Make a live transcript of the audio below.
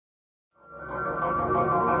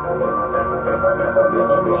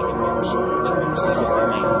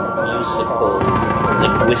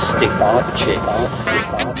linguistic object.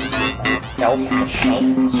 Help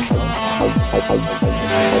machine.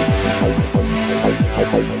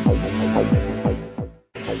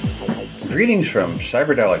 Greetings from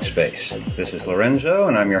Cyberdelic Space. This is Lorenzo,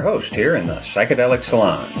 and I'm your host here in the Psychedelic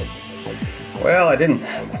Salon. Well, I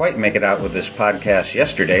didn't quite make it out with this podcast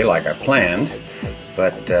yesterday like I planned,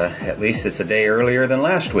 but at least it's a day earlier than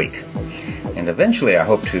last week. And eventually I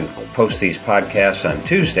hope to post these podcasts on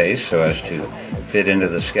Tuesdays so as to fit into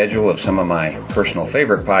the schedule of some of my personal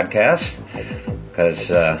favorite podcasts.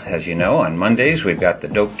 Because, as you know, on Mondays we've got the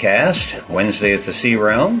Dopecast, Wednesday is the Sea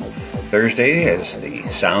Realm, Thursday is the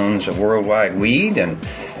Sounds of Worldwide Weed, and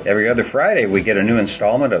every other Friday we get a new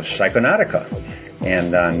installment of Psychonautica.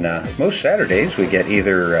 And on most Saturdays we get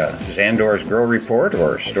either Xandor's Girl Report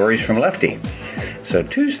or Stories from Lefty. So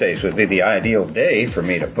Tuesdays would be the ideal day for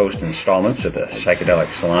me to post installments of the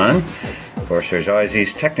Psychedelic Salon. Of course, there's always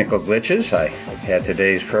these technical glitches. I had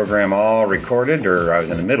today's program all recorded, or I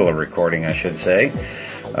was in the middle of recording, I should say,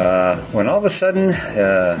 when all of a sudden,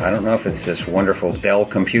 I don't know if it's this wonderful Dell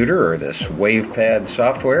computer or this WavePad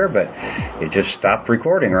software, but it just stopped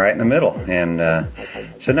recording right in the middle. And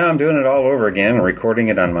so now I'm doing it all over again, recording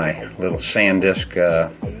it on my little SanDisk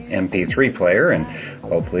MP3 player, and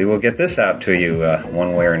hopefully we'll get this out to you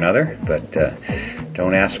one way or another. But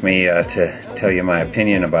don't ask me to tell you my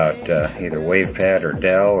opinion about either WavePad or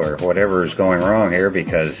Dell or whatever is going wrong here,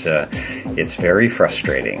 because it's very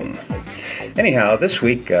frustrating. Anyhow, this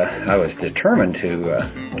week I was determined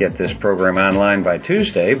to get this program online by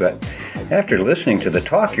Tuesday, but after listening to the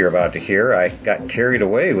talk you're about to hear, I got carried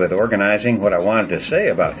away with organizing what I wanted to say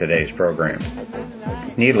about today's program.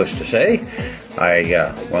 Needless to say,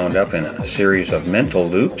 I wound up in a series of mental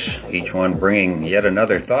loops, each one bringing yet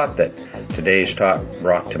another thought that today's talk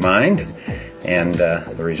brought to mind, and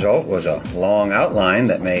the result was a long outline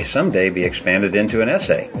that may someday be expanded into an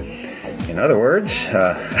essay. In other words,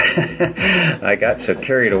 I got so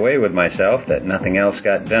carried away with myself that nothing else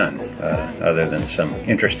got done, other than some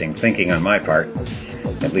interesting thinking on my part.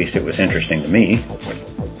 At least it was interesting to me.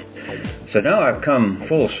 So now I've come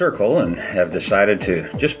full circle and have decided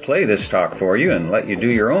to just play this talk for you and let you do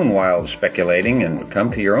your own wild speculating and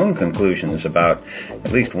come to your own conclusions about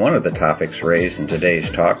at least one of the topics raised in today's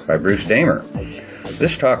talk by Bruce Damer.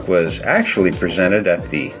 This talk was actually presented at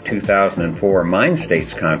the 2004 Mind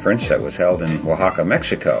States Conference that was held in Oaxaca,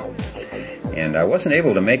 Mexico. And I wasn't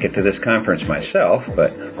able to make it to this conference myself,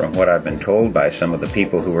 but from what I've been told by some of the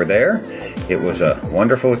people who were there, it was a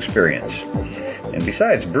wonderful experience. And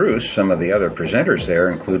besides Bruce, some of the other presenters there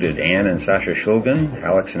included Anne and Sasha Shulgin,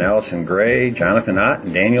 Alex and Allison Gray, Jonathan Ott,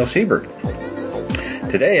 and Daniel Siebert.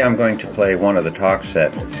 Today I'm going to play one of the talks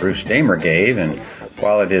that Bruce Damer gave, and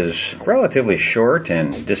while it is relatively short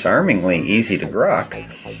and disarmingly easy to grok,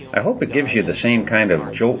 I hope it gives you the same kind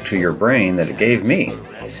of jolt to your brain that it gave me.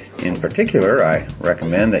 In particular, I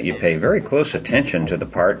recommend that you pay very close attention to the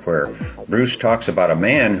part where Bruce talks about a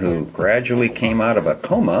man who gradually came out of a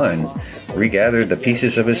coma and regathered the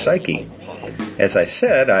pieces of his psyche. As I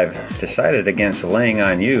said, I've decided against laying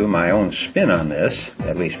on you my own spin on this,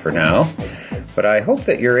 at least for now, but I hope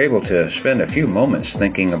that you're able to spend a few moments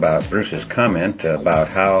thinking about Bruce's comment about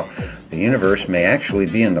how the universe may actually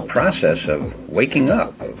be in the process of waking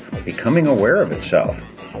up, of becoming aware of itself.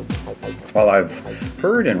 While I've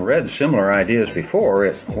heard and read similar ideas before,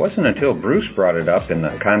 it wasn't until Bruce brought it up in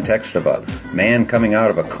the context of a man coming out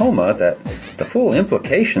of a coma that the full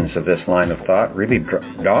implications of this line of thought really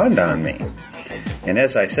dawned on me. And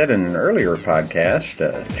as I said in an earlier podcast,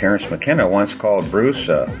 Terence McKenna once called Bruce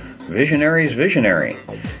a visionary's visionary.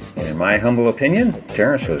 And in my humble opinion,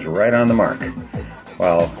 Terence was right on the mark.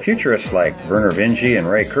 While futurists like Vernor Vinge and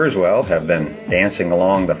Ray Kurzweil have been dancing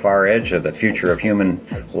along the far edge of the future of human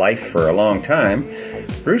life for a long time,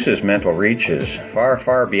 Bruce's mental reach is far,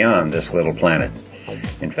 far beyond this little planet.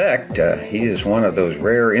 In fact, he is one of those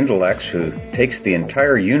rare intellects who takes the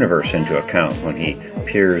entire universe into account when he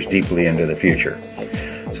peers deeply into the future.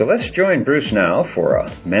 So let's join Bruce now for a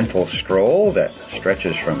mental stroll that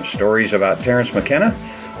stretches from stories about Terence McKenna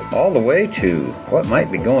all the way to what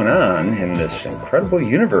might be going on in this incredible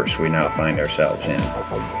universe we now find ourselves in.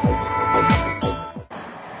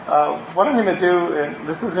 What I'm going to do, and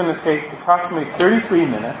this is going to take approximately 33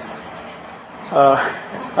 minutes.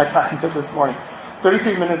 I timed it this morning.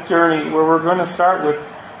 33-minute journey where we're going to start with,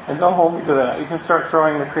 and don't hold me to that, you can start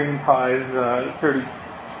throwing the cream pies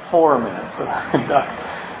 34 minutes.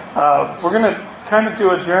 We're going to kind of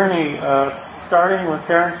do a journey starting with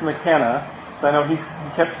Terence McKenna. So I know he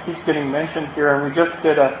keeps getting mentioned here, and we just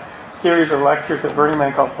did a series of lectures at Burning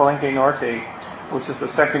Man called Palenque Norte, which is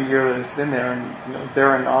the second year that it's been there, and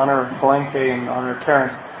they're in honor of Palenque and in honor of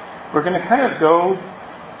Terence. We're going to kind of go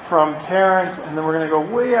from Terence, and then we're going to go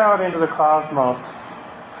way out into the cosmos,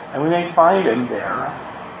 and we may find him there,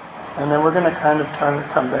 and then we're going to kind of try to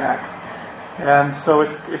come back. And so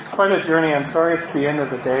it's quite a journey. I'm sorry it's the end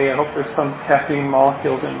of the day. I hope there's some caffeine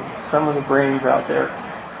molecules in some of the brains out there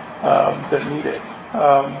that need it.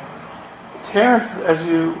 Terence, as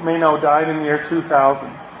you may know, died in the year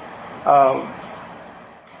 2000.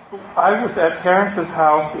 I was at Terence's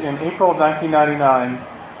house in April of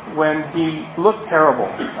 1999 when he looked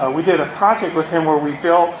terrible. We did a project with him where we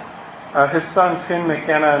built, his son Finn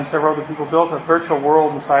McKenna and several other people built a virtual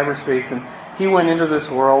world in cyberspace, and he went into this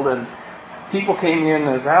world, and people came in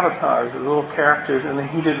as avatars, as little characters, and then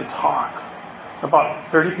he did a talk.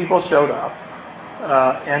 About 30 people showed up,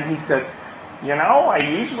 and he said, I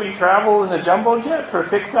usually travel in a jumbo jet for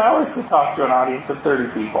 6 hours to talk to an audience of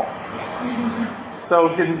 30 people.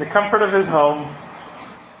 So in the comfort of his home,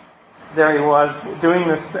 there he was doing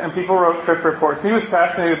this, and people wrote trip reports. He was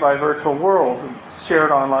fascinated by virtual worlds and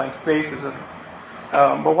shared online spaces.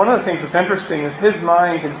 But one of the things that's interesting is his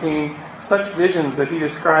mind contained such visions that he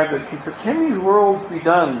described that he said, can these worlds be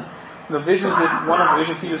done? One of the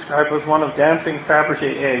visions he described was one of dancing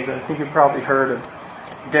Fabergé eggs. I think you've probably heard of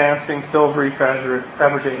dancing silvery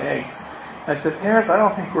Fabergé eggs. I said, Terence, I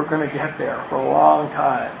don't think we're going to get there for a long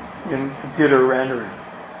time in computer rendering.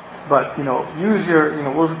 But, we'll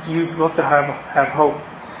have to have hope.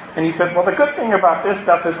 And he said, well, the good thing about this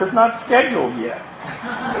stuff is it's not scheduled yet.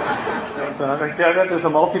 So I was like, yeah, there's a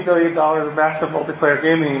multi-billion-dollar massive multiplayer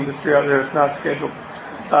gaming industry out there. It's not scheduled.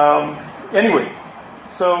 Anyway,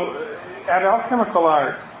 so at Alchemical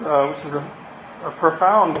Arts, which is a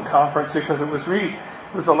profound conference because it was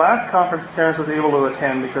the last conference Terence was able to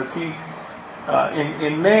attend because he,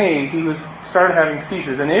 in May, he started having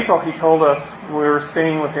seizures. In April, he told us, we were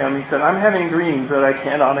staying with him, he said, I'm having dreams that I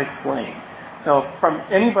cannot explain. Now, from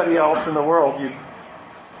anybody else in the world, you'd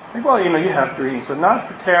think, well, you have dreams, but not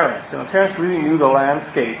for Terence. Terence really knew the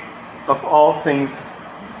landscape of all things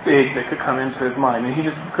big that could come into his mind, and he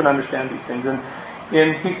just couldn't understand these things. And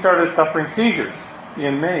he started suffering seizures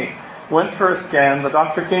in May. Went for a scan. The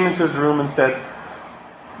doctor came into his room and said,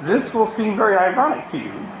 this will seem very ironic to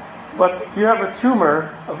you, but you have a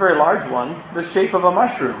tumor, a very large one, the shape of a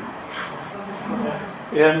mushroom.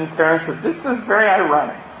 And Terence said, this is very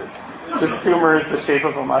ironic. This tumor is the shape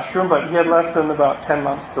of a mushroom, but he had less than about 10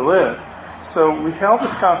 months to live. So we held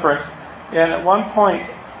this conference, and at one point,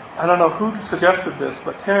 I don't know who suggested this,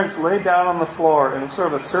 but Terence lay down on the floor in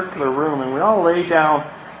sort of a circular room, and we all lay down,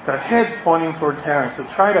 with our heads pointing toward Terence, and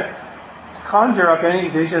try to conjure up any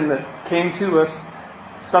vision that came to us.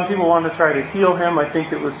 Some people wanted to try to heal him. I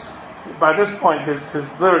think it was, by this point, his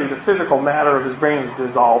literally the physical matter of his brain was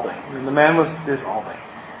dissolving. The man was dissolving.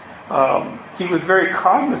 He was very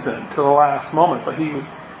cognizant to the last moment, but he was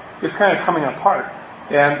kind of coming apart.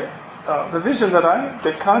 And the vision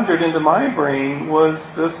that conjured into my brain was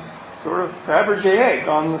this sort of Fabergé egg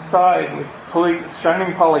on the side with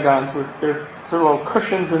shining polygons with their sort of little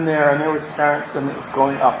cushions in there, and there was Terence, and it was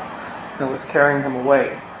going up, and it was carrying him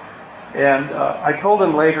away. And I told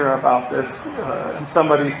him later about this, and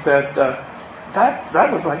somebody said,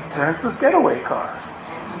 that was like Terence's getaway car.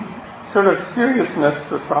 Sort of seriousness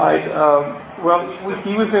aside,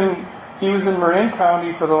 he was in Marin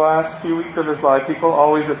County for the last few weeks of his life, people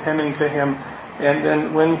always attending to him, and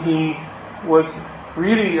then when he was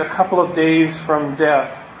really a couple of days from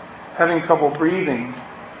death, having trouble breathing,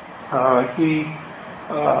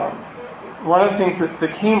 one of the things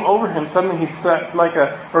that came over him, suddenly he sat like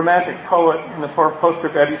a romantic poet in the four-poster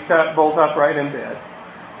bed. He sat bolt upright in bed.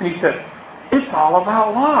 And he said, it's all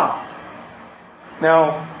about love.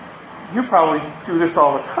 Now, you probably do this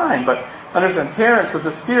all the time, but understand, Terence was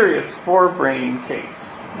a serious forebrain case,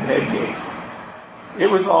 head case. It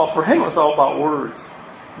was all about words.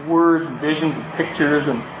 Words, visions, pictures,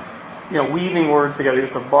 and, weaving words together.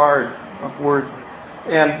 Just a bard of words.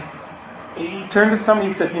 And he turned to somebody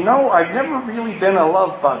and said, I've never really been a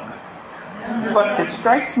love bug. But it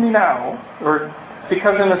strikes me now,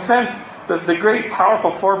 because in a sense, the great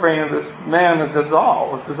powerful forebrain of this man was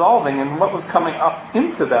dissolving, and what was coming up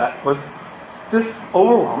into that was this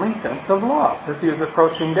overwhelming sense of love as he was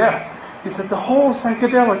approaching death. He said, the whole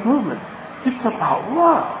psychedelic movement, it's about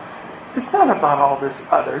love. It's not about all this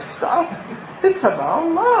other stuff. It's about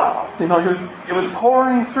love. It was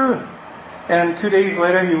pouring through him. And 2 days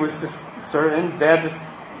later, he was just sort of in bed, just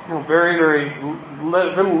very, very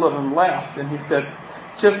little of him left. And he said,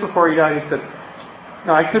 just before he died, he said,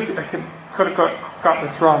 "No, I could have got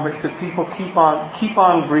this wrong, but he said, people keep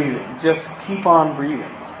on breathing. Just keep on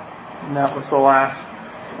breathing." And that was the last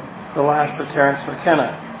of Terence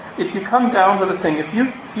McKenna. If you come down to this thing, if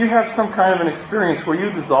you have some kind of an experience where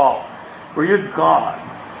you dissolve, where you're gone,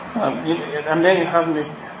 and then how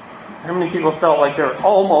many people felt like they're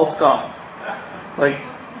almost gone? Like,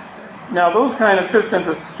 now those kind of trips tend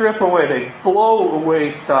to strip away, they blow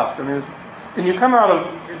away stuff. I mean, and you come out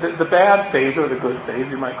of the bad phase, or the good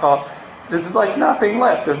phase, you might call it, there's like nothing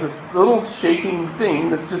left. There's this little shaking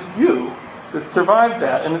thing that's just you, that survived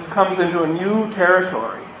that, and it comes into a new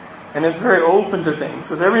territory. And it's very open to things,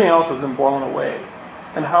 because everything else has been blown away.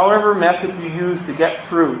 And however method you use to get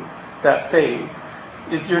through that phase,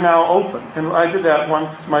 is you're now open. And I did that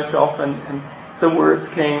once myself, and the words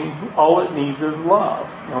came, all it needs is love.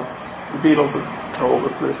 The Beatles have told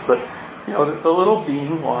us this, but the little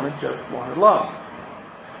being wanted love.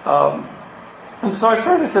 And so I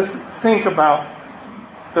started to think about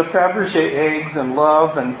the Fabergé eggs and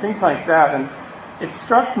love and things like that, and it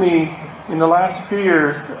struck me in the last few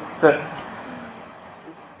years that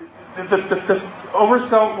the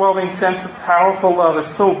overwhelming sense of powerful love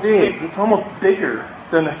is so big, it's almost bigger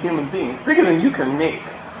than a human being. It's bigger than you can make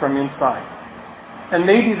from inside. And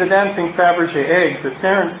maybe the dancing Fabergé eggs that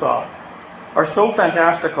Terence saw are so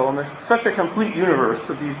fantastical, and there's such a complete universe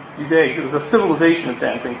of these eggs. It was a civilization of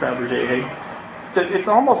dancing Fabergé eggs, that it's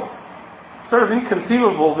almost sort of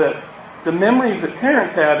inconceivable that the memories that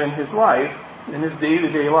Terence had in his life, in his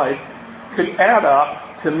day-to-day life, could add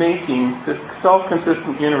up to making this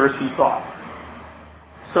self-consistent universe he saw.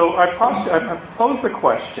 So I posed the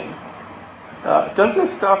question, does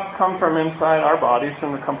this stuff come from inside our bodies,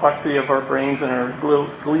 from the complexity of our brains and our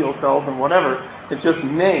glial cells and whatever it just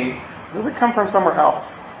made? Does it come from somewhere else?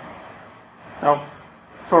 Now,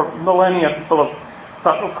 for millennia, people have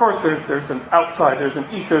thought, of course, there's an outside, there's an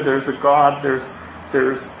ether, there's a God, there's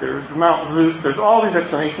Mount Zeus, there's all these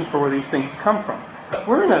explanations for where these things come from. But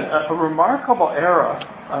we're in a remarkable era,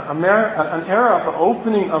 an era of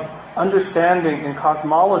opening of understanding in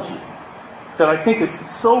cosmology that I think is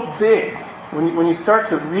so big. When you start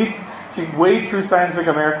to read, if you wade through Scientific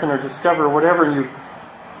American or Discover or whatever, and you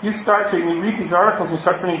read these articles and you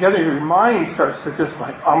start putting together, your mind starts to just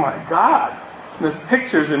like, oh my God, and this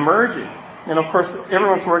picture's emerging. And of course,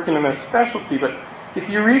 everyone's working in their specialty, but if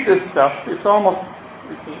you read this stuff, it almost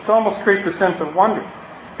creates a sense of wonder.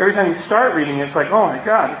 Every time you start reading, it's like, oh my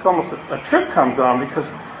God, it's almost a trip comes on, because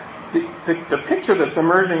the picture that's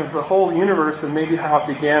emerging of the whole universe and maybe how it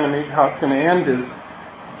began and maybe how it's going to end is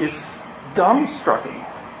dumbstrucking.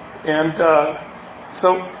 And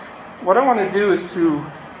so what I want to do is to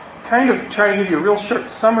kind of try to give you a real short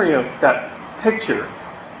summary of that picture,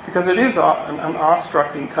 because it is an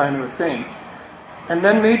awe-striking kind of a thing. And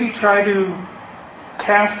then maybe try to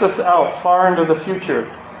cast us out far into the future,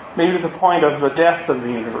 maybe to the point of the death of the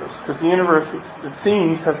universe. Because the universe, it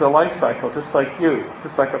seems, has a life cycle, just like you,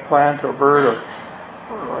 just like a plant or a bird,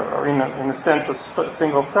 or in a sense, a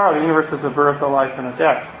single star. The universe has a birth, a life, and a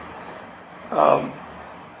death.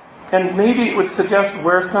 And maybe it would suggest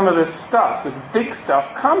where some of this stuff, this big stuff,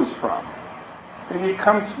 comes from. Maybe it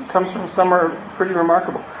comes from somewhere pretty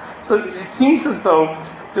remarkable. So it seems as though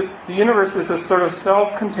the universe is a sort of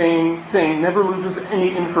self-contained thing, never loses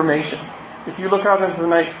any information. If you look out into the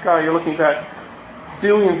night sky, you're looking back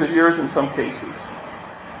billions of years in some cases,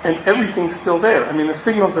 and everything's still there. I mean, the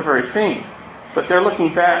signals are very faint, but they're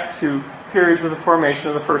looking back to periods of the formation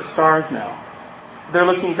of the first stars now. They're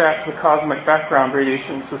looking back to the cosmic background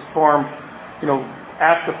radiation which was formed,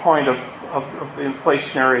 at the point of the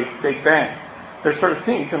inflationary Big Bang. They're sort of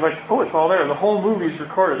seeing, like, oh, it's all there. The whole movie's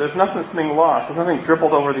recorded. There's nothing that's being lost. There's nothing dribbled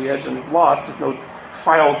over the edge and lost. There's no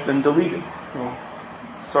files been deleted.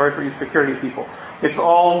 Sorry for you security people. It's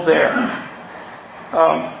all there.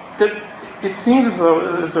 It seems as though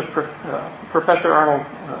there's a Professor Arnold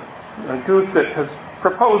Guth that has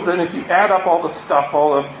proposed that if you add up all the stuff,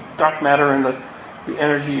 all the dark matter and the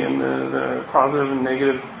energy and the positive and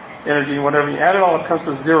negative energy and whatever, you add it all, it comes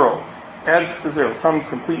to zero. Adds to zero. Sums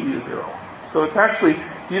completely to zero. So it's actually,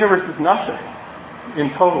 the universe is nothing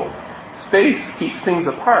in total. Space keeps things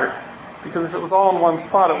apart, because if it was all in one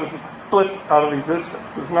spot, it would just blip out of existence.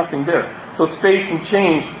 There's nothing there. So space and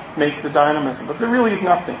change make the dynamism, but there really is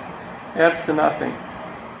nothing. It adds to nothing.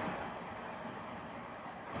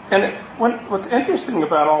 And what's interesting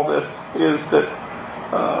about all this is that,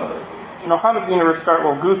 how did the universe start?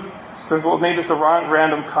 Well, Guth says, maybe it's a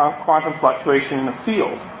random quantum fluctuation in a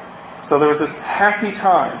field. So there was this happy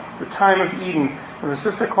time, the time of Eden, when it was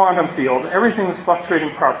just a quantum field. Everything was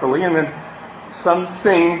fluctuating properly, and then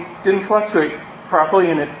something didn't fluctuate properly,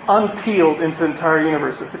 and it unpeeled into the entire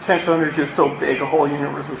universe. The potential energy was so big, a whole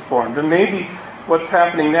universe was formed. And maybe what's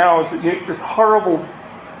happening now is that this horrible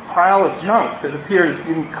pile of junk that appears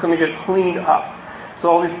going to get cleaned up. So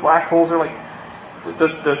all these black holes are like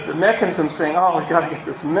the mechanism saying, oh, we've got to get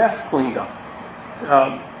this mess cleaned up.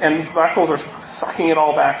 And these black holes are sucking it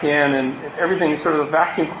all back in, and everything, sort of the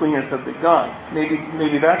vacuum cleaners have begun.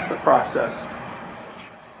 Maybe that's the process.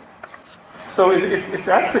 So if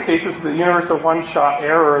that's the case, it's the universe a one-shot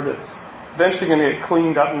error that's eventually going to get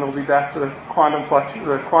cleaned up, and it'll be back to the quantum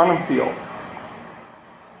field.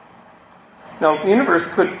 Now, if the universe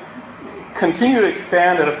could continue to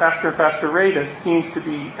expand at a faster and faster rate, as seems to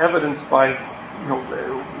be evidenced by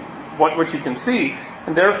what you can see,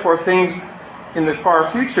 and therefore things in the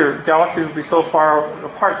far future, galaxies will be so far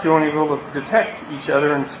apart you won't even be able to detect each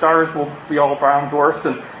other, and stars will be all brown dwarfs,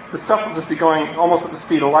 and the stuff will just be going almost at the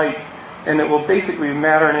speed of light, and it will basically,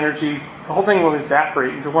 matter and energy, the whole thing will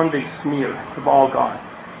evaporate into one big smear, the all gone.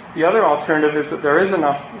 The other alternative is that there is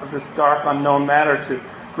enough of this dark unknown matter to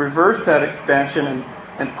reverse that expansion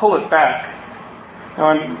and pull it back.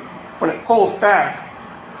 Now, when it pulls back,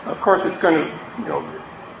 of course it's going to,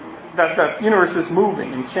 that universe is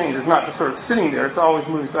moving and change. It's not just sort of sitting there. It's always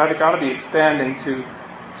moving. So it's got to be expanding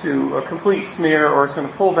to a complete smear, or it's going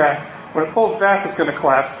to pull back. When it pulls back, it's going to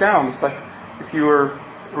collapse down. It's like if you were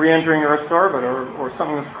re-entering Earth's orbit, or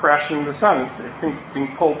something that's crashing into the sun. It's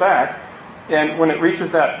being pulled back. And when it reaches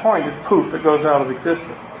that point, it goes out of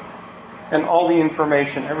existence. And all the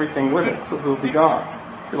information, everything with it, so it will be gone.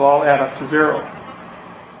 It will all add up to zero.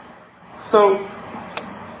 So,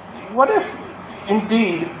 what if,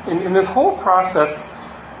 indeed, in this whole process,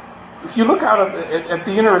 if you look out at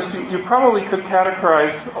the universe, you probably could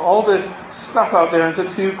categorize all this stuff out there into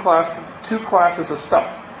two classes of stuff.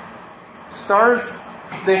 Stars,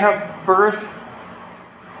 they have birth,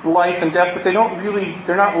 life, and death, but they're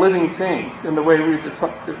not living things in the way we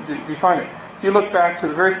define it. If you look back to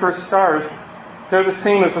the very first stars, they're the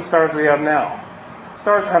same as the stars we have now.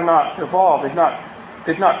 Stars have not evolved. They've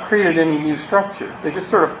not created any new structure. They just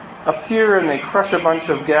sort of appear and they crush a bunch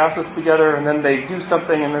of gases together, and then they do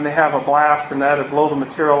something, and then they have a blast, and that'll blow the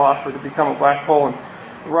material off for it to become a black hole. And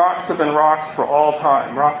rocks have been rocks for all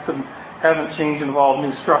time. Rocks haven't changed and evolved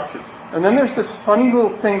new structures. And then there's this funny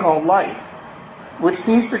little thing called life, which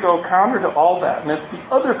seems to go counter to all that, and it's the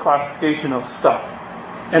other classification of stuff.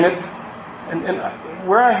 And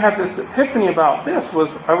where I had this epiphany about this was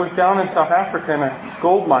I was down in South Africa in a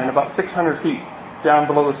gold mine about 600 feet down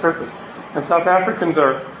below the surface. And South Africans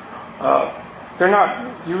are, they're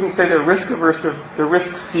not, you wouldn't say they're risk-averse, they're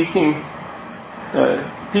risk-seeking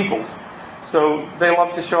peoples. So they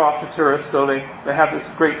love to show off to tourists, so they have this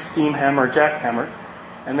great steam hammer, jackhammer,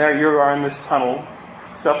 and there you are in this tunnel.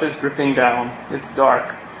 Stuff is dripping down, it's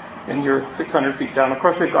dark, and you're 600 feet down. Of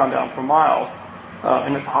course, they've gone down for miles.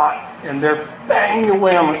 And it's hot, and they're banging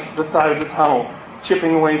away on the side of the tunnel,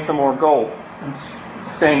 chipping away some more gold, and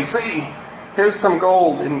saying, see, here's some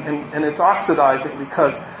gold, and it's oxidizing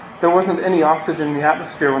because there wasn't any oxygen in the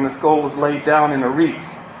atmosphere when this gold was laid down in a reef,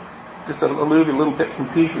 just a little bits and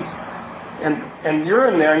pieces. And you're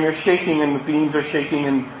in there, and you're shaking, and the beams are shaking,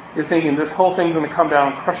 and you're thinking, this whole thing's going to come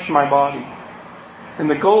down and crush my body. And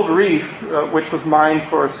the gold reef, which was mined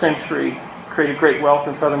for a century, created great wealth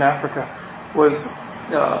in southern Africa,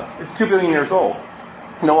 is 2 billion years old.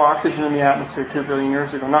 No oxygen in the atmosphere 2 billion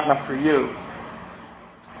years ago, not enough for you.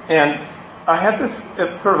 And I had this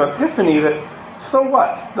sort of epiphany that, so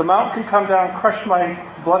what? The mountain can come down and crush my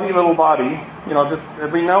bloody little body, just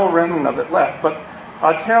there'll be no remnant of it left. But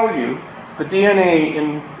I'll tell you, the DNA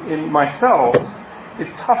in my cells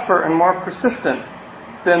is tougher and more persistent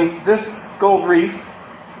than this gold reef,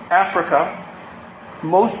 Africa,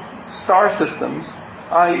 most star systems,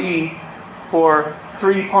 i.e., for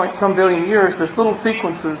 3-point-some billion years, there's little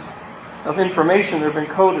sequences of information that have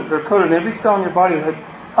been coded. They're coded in every cell in your body that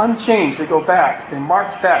unchanged. They go back. They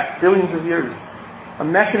march back billions of years. A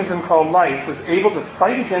mechanism called life was able to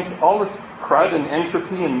fight against all this crud and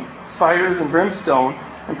entropy and fires and brimstone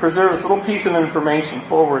and preserve this little piece of information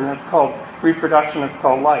forward, and it's called reproduction. It's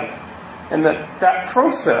called life. And that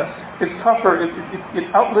process is tougher.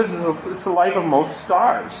 It outlives the life of most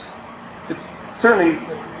stars. It's certainly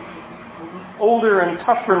older and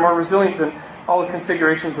tougher and more resilient than all the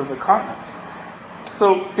configurations of the continents.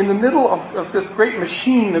 So in the middle of this great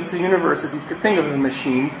machine that's the universe, if you could think of it as a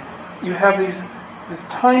machine, you have this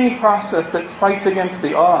tiny process that fights against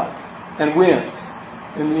the odds and wins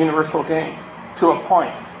in the universal game to a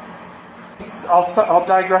point. I'll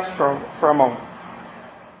digress for a moment.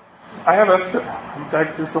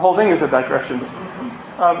 The whole thing is a digression.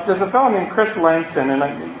 There's a fellow named Chris Langton, and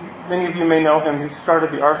many of you may know him. He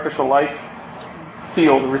started the artificial life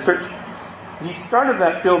field, research. He started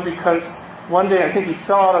that field because one day I think he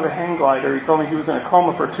fell out of a hang glider. He told me he was in a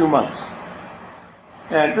coma for 2 months.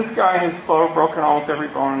 And this guy has broken almost every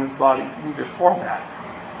bone in his body. And before that,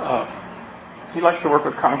 he likes to work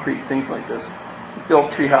with concrete, things like this. He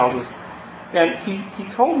built tree houses. And he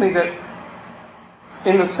told me that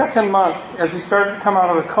in the second month, as he started to come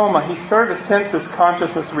out of the coma, he started to sense his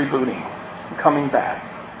consciousness rebooting and coming back.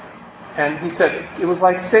 And he said it was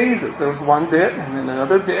like phases. There was one bit, and then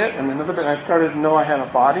another bit, and another bit. And I started to know I had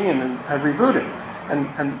a body, and then I rebooted.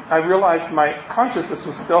 And I realized my consciousness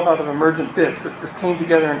was built out of emergent bits that just came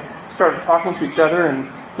together and started talking to each other, and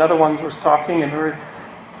another one was talking, and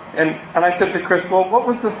I said to Chris, well, what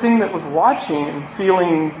was the thing that was watching and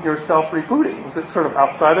feeling yourself rebooting? Was it sort of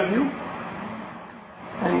outside of you?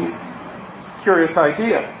 And it's a curious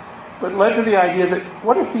idea. But it led to the idea that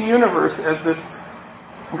what if the universe, as this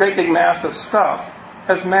great big mass of stuff,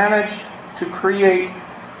 has managed to create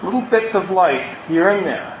little bits of life here and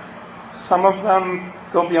there? Some of them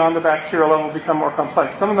go beyond the bacterial level, become more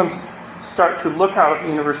complex. Some of them start to look out at the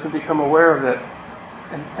universe and become aware of it,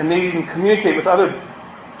 and maybe even communicate with other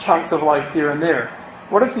chunks of life here and there.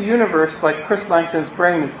 What if the universe, like Chris Langton's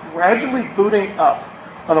brain, is gradually booting up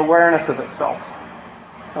an awareness of itself?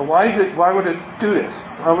 Now, why would it do this?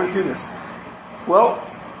 Why would it do this? Well,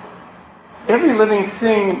 every living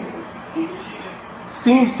thing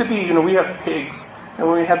seems to be, we have pigs, and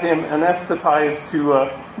when we had them anesthetized to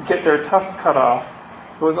get their tusks cut off,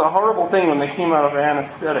 it was a horrible thing when they came out of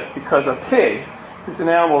anesthetic, because a pig is an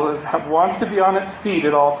animal that wants to be on its feet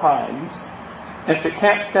at all times. And if it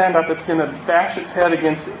can't stand up, it's going to bash its head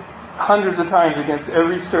against hundreds of times against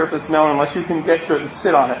every surface known, unless you can get to it and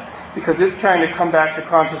sit on it, because it's trying to come back to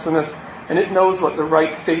consciousness, and it knows what the right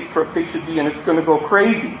state for a pig should be, and it's going to go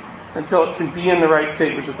crazy until it can be in the right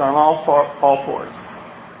state, which is on all fours.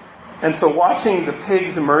 And so watching the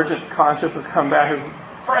pig's emergent consciousness come back is a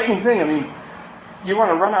frightening thing. I mean, you want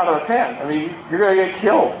to run out of the pen. I mean, you're going to get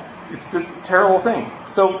killed. It's just a terrible thing.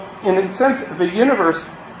 So, in a sense, the universe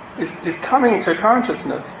is coming to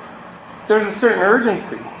consciousness. There's a certain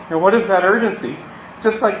urgency. And what is that urgency?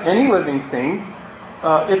 Just like any living thing,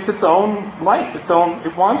 it's its own life. It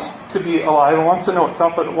wants to be alive. It wants to know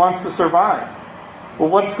itself, but it wants to survive. Well,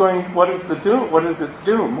 what is the doom? What is its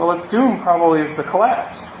doom? Well, its doom probably is the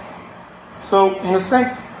collapse. So, in a sense,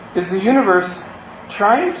 is the universe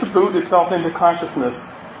trying to boot itself into consciousness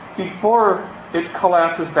before it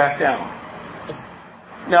collapses back down?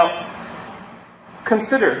 Now,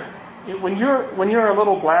 consider, when you're a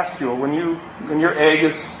little blastule, when your egg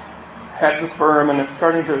has had the sperm and it's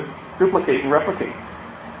starting to duplicate and replicate,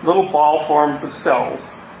 little ball forms of cells,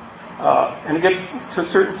 and it gets to a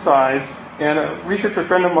certain size. And a researcher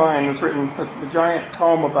friend of mine has written a giant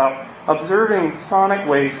tome about observing sonic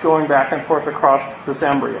waves going back and forth across this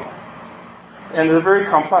embryo. And they're very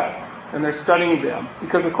complex, and they're studying them.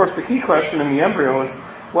 Because, of course, the key question in the embryo is,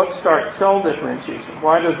 what starts cell differentiation?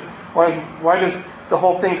 Why does the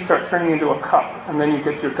whole thing start turning into a cup, and then you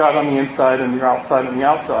get your gut on the inside and your outside on the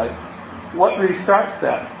outside? What restarts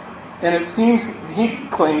that? And it seems, he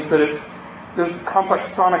claims that there's complex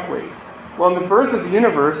sonic waves. Well, in the birth of the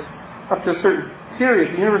universe, up to a certain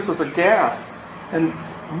period, the universe was a gas, and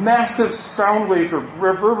massive sound waves were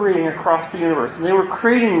reverberating across the universe, and they were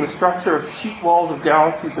creating the structure of sheet walls of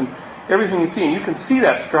galaxies and everything you see. And you can see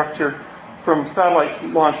that structure from satellites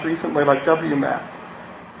launched recently, like WMAP.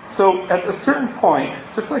 So at a certain point,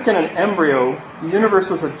 just like in an embryo, the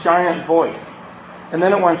universe was a giant voice, and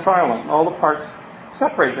then it went silent. All the parts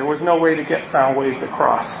separated. There was no way to get sound waves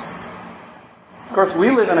across. Of course,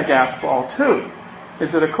 we live in a gas ball too.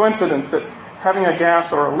 Is it a coincidence that having a gas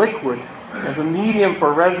or a liquid as a medium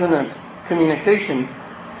for resonant communication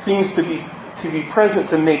seems to be present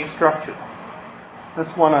to make structure?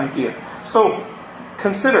 That's one idea. So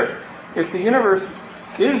consider, if the universe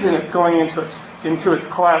is going into its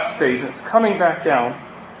collapse phase and it's coming back down,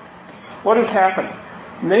 what is happening?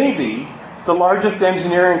 Maybe the largest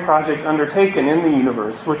engineering project undertaken in the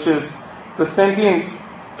universe, which is the sentient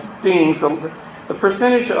beings, the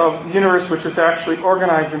percentage of the universe which is actually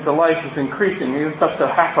organized into life is increasing. It's up to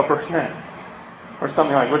 0.5%, or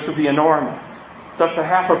something like that, which would be enormous. It's up to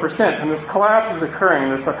 0.5%, and this collapse is occurring,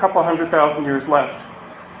 and there's a couple 100,000 years left.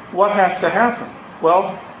 What has to happen?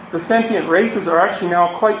 Well, the sentient races are actually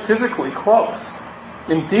now quite physically close.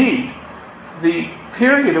 Indeed, the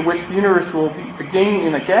period at which the universe will be again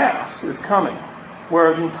in a gas is coming,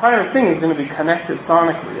 where the entire thing is going to be connected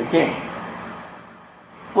sonically again.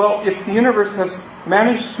 Well, if the universe has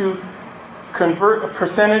managed to convert a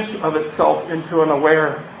percentage of itself into an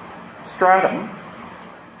aware stratum,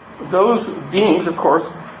 those beings, of course,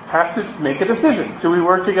 have to make a decision. Do we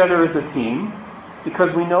work together as a team, because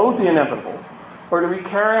we know the inevitable? Or do we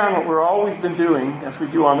carry on what we've always been doing, as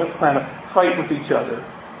we do on this planet, fight with each other,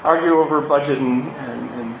 argue over budget and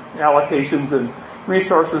allocations and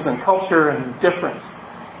resources and culture and difference?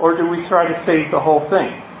 Or do we try to save the whole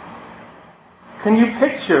thing? Can you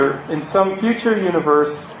picture in some future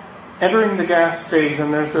universe entering the gas phase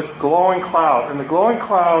and there's this glowing cloud, and the glowing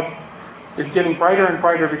cloud is getting brighter and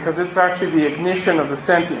brighter because it's actually the ignition of the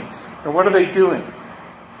sentience. And what are they doing?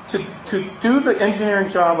 To do the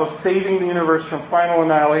engineering job of saving the universe from final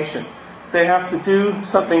annihilation, they have to do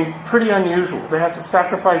something pretty unusual. They have to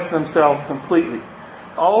sacrifice themselves completely.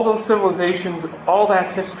 All those civilizations, all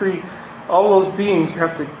that history, all those beings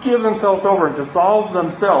have to give themselves over and dissolve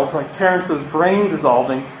themselves, like Terence's brain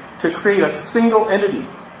dissolving, to create a single entity.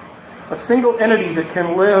 A single entity that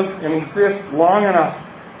can live and exist long enough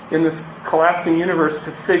in this collapsing universe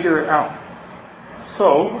to figure it out.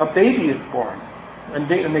 So, a baby is born. An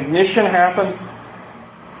ignition happens,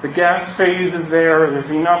 the gas phase is there's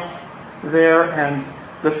enough there, and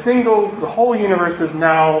the whole universe is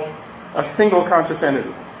now a single conscious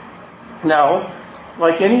entity. Now,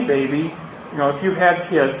 like any baby, if you've had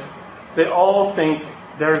kids, they all think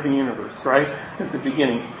they're the universe, right? At the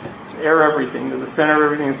beginning. They're everything. They're the center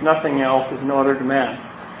of everything. There's nothing else. There's no other demands.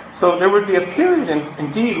 So there would be a period,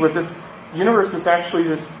 indeed, where this universe is actually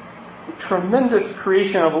this tremendous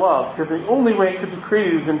creation of love, because the only way it could be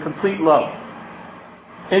created is in complete love.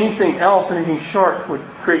 Anything else, anything short, would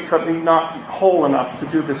create something not whole enough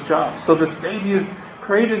to do this job. So this baby is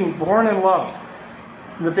created and born in love.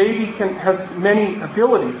 The baby has many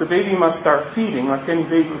abilities. The baby must start feeding, like any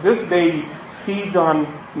baby. This baby feeds on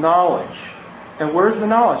knowledge. And where's the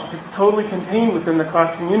knowledge? It's totally contained within the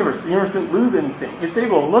collapsing universe. The universe didn't lose anything. It's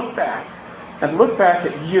able to look back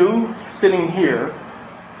at you sitting here,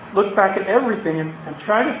 look back at everything and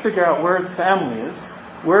try to figure out where its family is.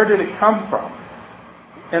 Where did it come from?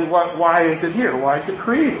 And why is it here? Why is it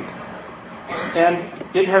created?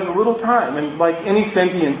 And it has a little time. And like any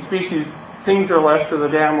sentient species, things are left to the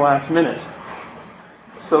damn last minute.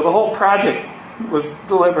 So the whole project was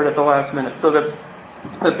delivered at the last minute. So that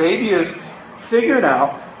the baby is figured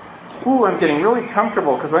out, I'm getting really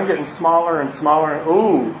comfortable because I'm getting smaller and smaller.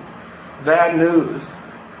 Bad news.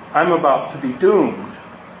 I'm about to be doomed.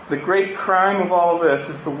 The great crime of all of this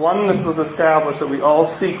is the oneness was established that we all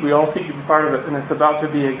seek to be part of it, and it's about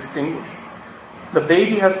to be extinguished. The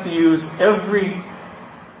baby has to use every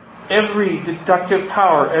deductive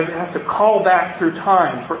power. It has to call back through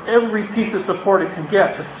time for every piece of support it can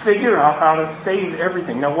get to figure out how to save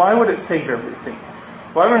everything. Now, why would it save everything?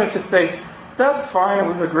 Why wouldn't it just say, that's fine, it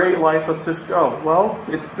was a great life, let's just go? Well,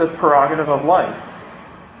 it's the prerogative of life.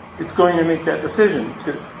 It's going to make that decision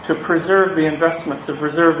to preserve the investment, to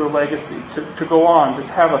preserve the legacy, to go on, to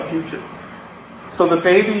have a future. So the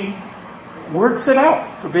baby works it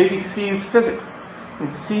out. The baby sees physics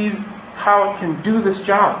and sees how it can do this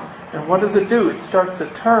job. And what does it do? It starts to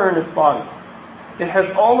turn its body. It has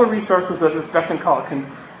all the resources at its beck and call.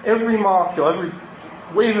 Every molecule, every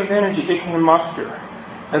wave of energy it can muster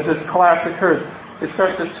as this collapse occurs. It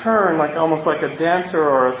starts to turn almost like a dancer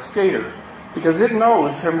or a skater. Because it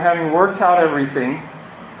knows from having worked out everything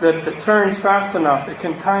that if it turns fast enough, it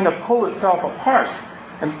can kind of pull itself apart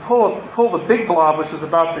and pull the big blob, which is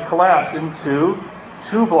about to collapse, into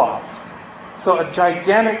two blobs. So a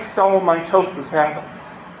gigantic cell mitosis happens.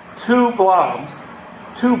 Two blobs,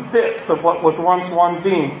 two bits of what was once one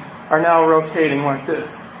being are now rotating like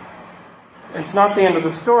this. It's not the end of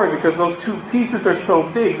the story because those two pieces are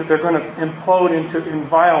so big that they're going to implode in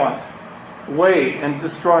violent way and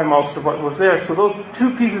destroy most of what was there. So those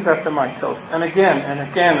two pieces have to mitose, and again and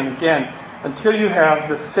again and again, until you have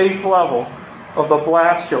the safe level of the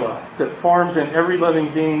blastula that forms in every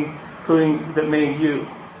living being, including that made you.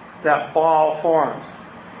 That ball forms,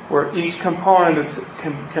 where each component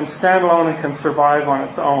can stand alone and can survive on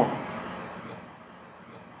its own.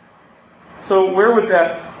 So where would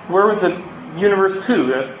the universe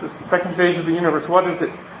 2? That's the second phase of the universe. What is it?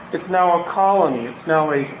 It's now a colony. It's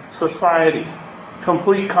now a society.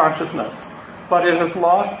 Complete consciousness. But it has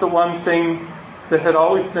lost the one thing that had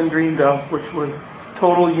always been dreamed of, which was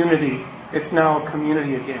total unity. It's now a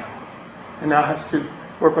community again. And now has to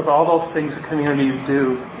work with all those things that communities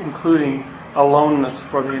do, including aloneness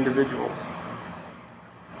for the individuals.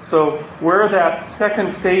 So where that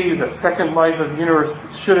second phase, that second life of the universe,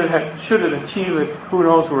 should it achieve it, who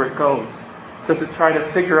knows where it goes. Does it try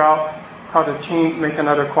to figure out how to make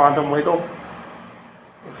another quantum wiggle?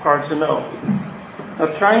 It's hard to know.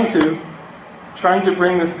 Now trying to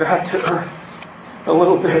bring this back to Earth a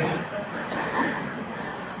little bit.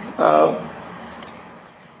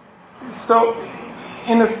 So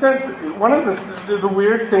in a sense, one of the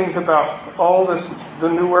weird things about all this, the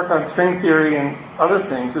new work on string theory and other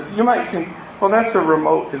things, is you might think, well, that's a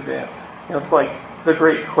remote event. It's like the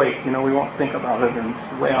Great Quake. We won't think about it and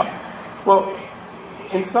it's way out. Well,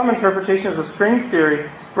 in some interpretations of string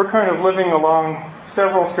theory, we're kind of living along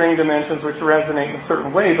several string dimensions which resonate in a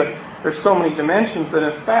certain way, but there's so many dimensions that,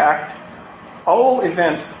 in fact, all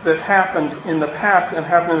events that happened in the past and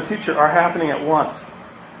happen in the future are happening at once.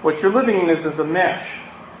 What you're living in is a mesh.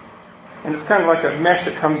 And it's kind of like a mesh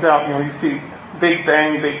that comes out. You see Big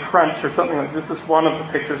Bang, Big Crunch, or something like this. This is one of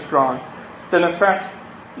the pictures drawn. Then, in fact,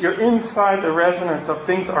 you're inside the resonance of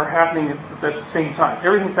things that are happening at the same time.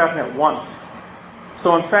 Everything's happening at once.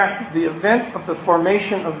 So, in fact, the event of the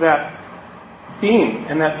formation of that being,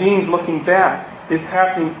 and that being's looking back, is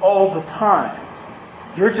happening all the time.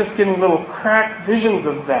 You're just getting little cracked visions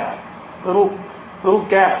of that. Little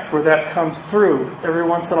gaps where that comes through every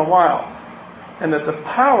once in a while. And that the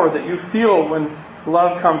power that you feel when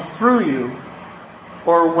love comes through you,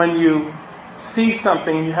 or when you see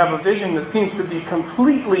something and you have a vision that seems to be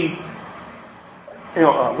completely,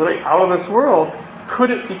 really out of this world, could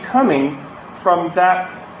it be coming from that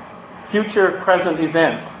future present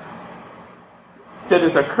event that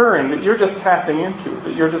is occurring, that you're just tapping into,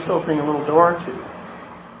 that you're just opening a little door to?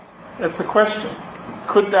 That's a question.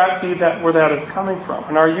 Could that be where that is coming from?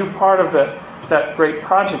 And are you part of that great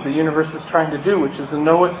project the universe is trying to do, which is to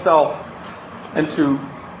know itself and to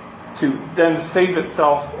then save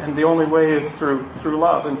itself, and the only way is through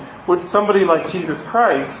love? And would somebody like Jesus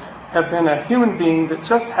Christ have been a human being that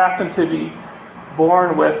just happened to be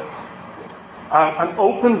born with an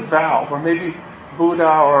open valve, or maybe Buddha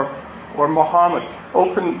or Muhammad,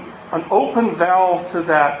 an open valve to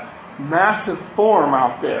that massive form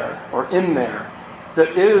out there, or in there,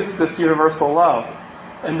 that is this universal love,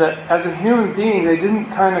 and that as a human being they didn't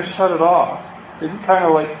kind of shut it off. They didn't kind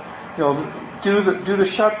of do the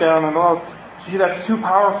shutdown and gee, that's too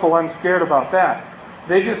powerful, I'm scared about that.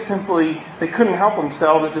 They just they couldn't help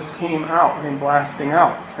themselves. It just came out, blasting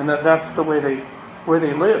out, and that's the way they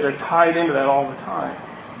live. They're tied into that all the time.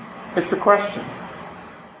 It's a question.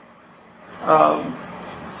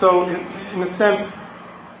 So in a sense,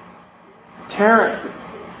 Terence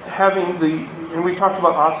and we talked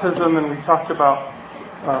about autism, and we talked about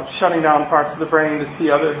shutting down parts of the brain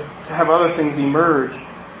to have other things emerge.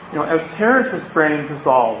 As Terence's brain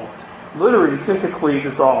dissolved, literally physically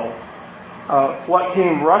dissolved, what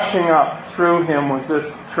came rushing up through him was this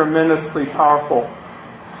tremendously powerful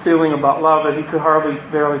feeling about love that he could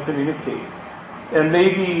barely communicate. And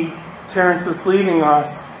maybe Terence's leaving us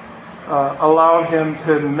allowed him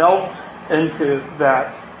to melt into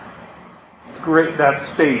that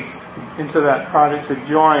space, into that project, to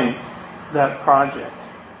join that project.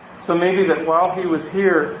 So maybe that while he was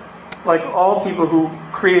here, like all people who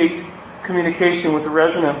create communication with a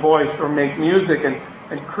resonant voice or make music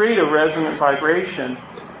and create a resonant vibration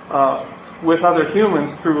with other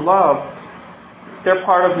humans through love, they're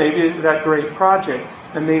part of maybe that great project.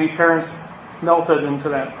 And maybe Terence melted into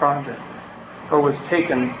that project, or was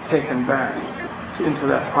taken back into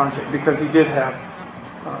that project, because he did have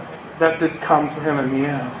that did come to him in the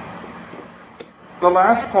end. The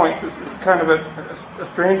last point is kind of a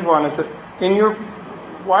strange one, is that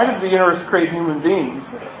why did the universe create human beings?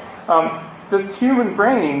 This human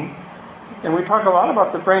brain, and we talk a lot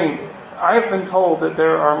about the brain, I have been told that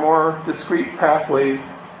there are more discrete pathways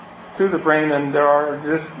through the brain than there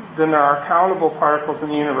are countable particles in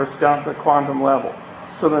the universe down to the quantum level.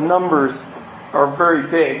 So the numbers are very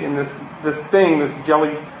big, and this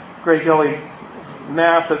gray jelly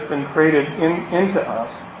mass that's been created into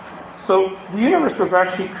us. So the universe has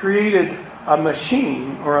actually created a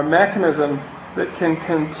machine or a mechanism that can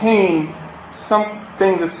contain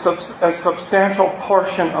something that's a substantial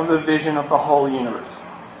portion of the vision of the whole universe.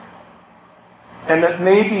 And that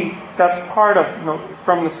maybe that's part of,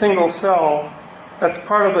 from the single cell, that's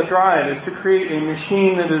part of the drive, is to create a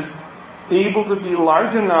machine that is able to be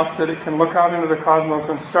large enough that it can look out into the cosmos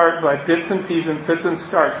and start by bits and pieces and fits and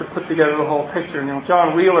starts to put together the whole picture.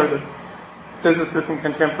 John Wheeler, the physicist and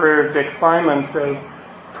contemporary of Dick Feynman, says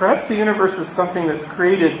perhaps the universe is something that's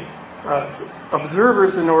created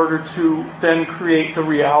observers in order to then create the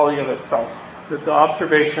reality of itself. That the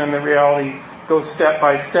observation and the reality goes step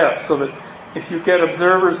by step, so that if you get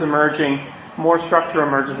observers emerging, more structure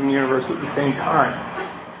emerges in the universe at the same time.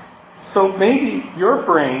 So maybe your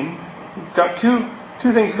brain, you've got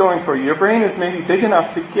two things going for you. Your brain is maybe big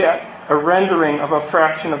enough to get a rendering of a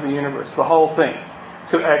fraction of the universe, the whole thing,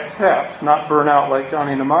 to accept, not burn out like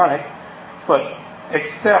Johnny Mnemonic, but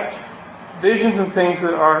accept visions and things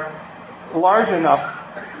that are large enough,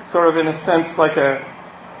 sort of in a sense like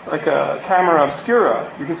like a camera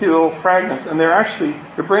obscura. You can see the little fragments, and they're actually,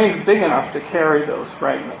 your brain's big enough to carry those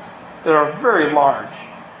fragments that are very large.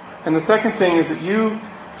 And the second thing is that you,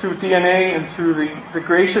 through DNA and through the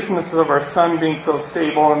graciousness of our sun being so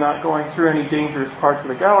stable and not going through any dangerous parts of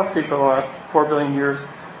the galaxy for the last 4 billion years,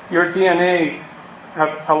 your DNA have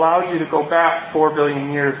allowed you to go back 4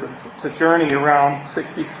 billion years to journey around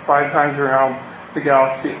 65 times around the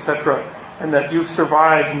galaxy, etc. And that you've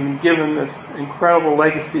survived and been given this incredible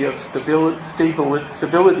legacy of stability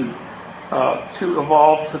to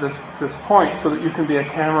evolve to this point so that you can be a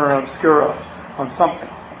camera obscura on something.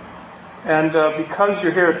 And because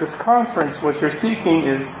you're here at this conference, what you're seeking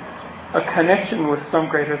is a connection with some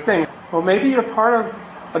greater thing. Well, maybe you're part of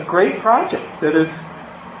a great project that is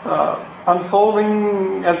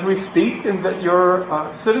unfolding as we speak and that you're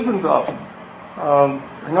citizens of.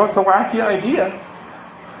 I know it's a wacky idea,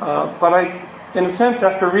 but in a sense,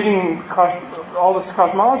 after reading all this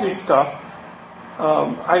cosmology stuff,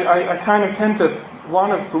 I kind of tend to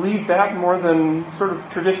want to believe that more than sort of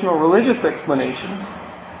traditional religious explanations.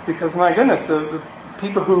 Because, my goodness, the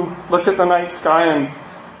people who looked at the night sky and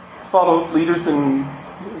followed leaders in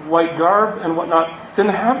white garb and whatnot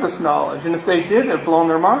didn't have this knowledge. And if they did, it had blown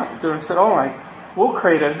their minds. They would have said, oh, we'll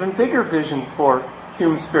create an even bigger vision for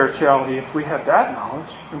human spirituality if we had that knowledge.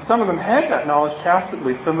 And some of them had that knowledge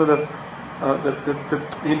tacitly. Some of the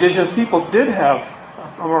indigenous peoples did have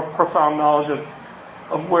a more profound knowledge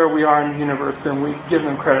of where we are in the universe, and we give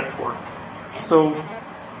them credit for it. So,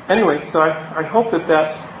 anyway, so I hope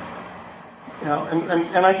that's,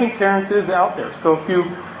 and I think Terence is out there. So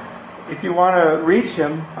if you want to reach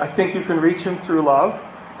him, I think you can reach him through love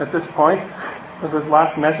at this point, as his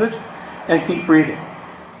last message, and keep breathing.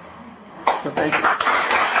 So thank you.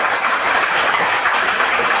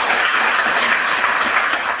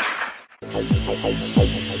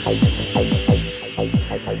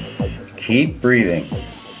 Keep breathing.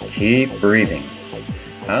 Keep breathing.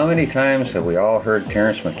 How many times have we all heard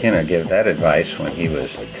Terence McKenna give that advice when he was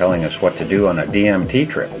telling us what to do on a DMT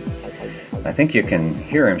trip? I think you can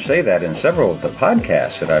hear him say that in several of the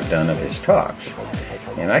podcasts that I've done of his talks.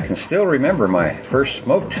 And I can still remember my first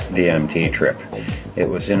smoked DMT trip. It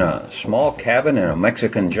was in a small cabin in a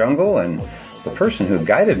Mexican jungle, and the person who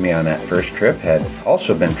guided me on that first trip had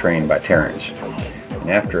also been trained by Terence. And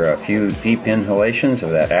after a few deep inhalations of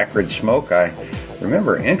that acrid smoke, I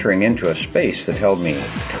remember entering into a space that held me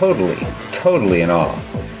totally in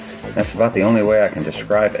awe. That's about the only way I can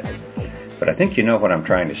describe it. But I think you know what I'm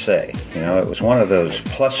trying to say. It was one of those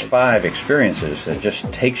 +5 experiences that just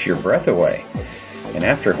takes your breath away. And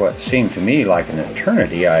after what seemed to me like an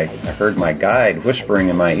eternity, I heard my guide whispering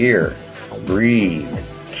in my ear, breathe,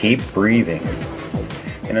 keep breathing.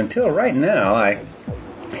 And until right now, I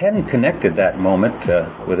hadn't connected that moment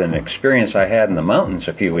with an experience I had in the mountains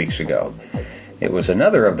a few weeks ago. It was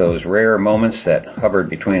another of those rare moments that hovered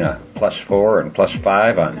between a +4 and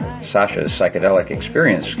 +5 on Sasha's psychedelic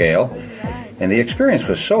experience scale. And the experience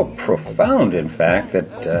was so profound, in fact, that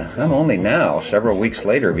I'm only now, several weeks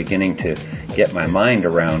later, beginning to get my mind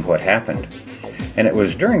around what happened. And it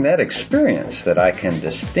was during that experience that I can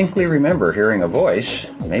distinctly remember hearing a voice.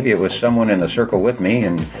 Maybe it was someone in the circle with me,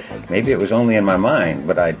 and maybe it was only in my mind,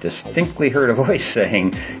 but I distinctly heard a voice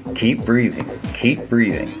saying, keep breathing, keep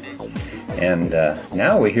breathing. And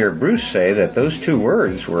now we hear Bruce say that those 2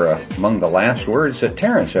 words were among the last words that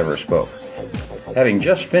Terence ever spoke. Having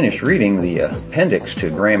just finished reading the appendix to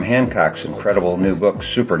Graham Hancock's incredible new book,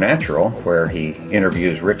 Supernatural, where he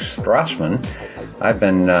interviews Rick Strassman, I've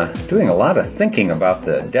been doing a lot of thinking about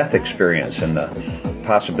the death experience and the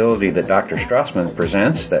possibility that Dr. Strassman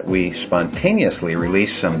presents that we spontaneously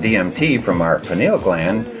release some DMT from our pineal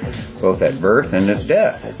gland, both at birth and at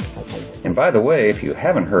death. And by the way, if you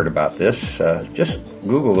haven't heard about this, just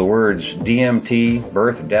Google the words DMT,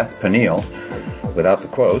 birth, death, pineal, without the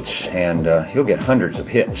quotes, and you'll get hundreds of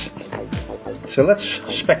hits. So let's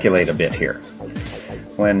speculate a bit here.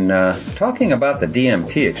 When talking about the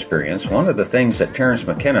DMT experience, one of the things that Terence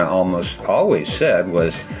McKenna almost always said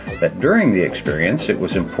was that during the experience it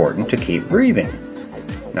was important to keep breathing.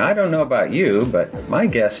 Now, I don't know about you, but my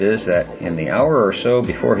guess is that in the hour or so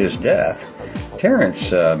before his death, Terence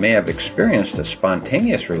may have experienced a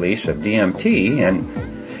spontaneous release of DMT,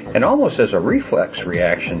 and almost as a reflex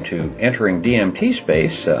reaction to entering DMT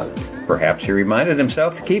space, perhaps he reminded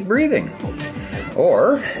himself to keep breathing.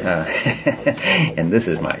 Or, and this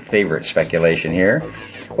is my favorite speculation here,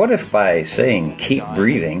 what if by saying keep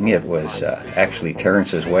breathing, it was actually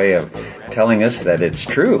Terence's way of telling us that it's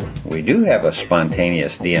true. We do have a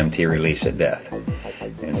spontaneous DMT release at death.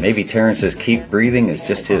 And maybe Terrence's Keep Breathing is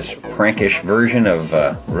just his prankish version of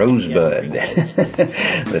Rosebud.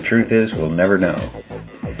 The truth is, we'll never know.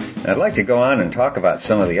 I'd like to go on and talk about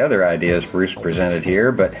some of the other ideas Bruce presented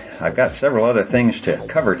here, but I've got several other things to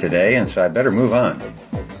cover today, and so I better move on.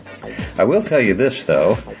 I will tell you this,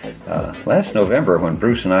 though. Last November, when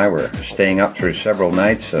Bruce and I were staying up through several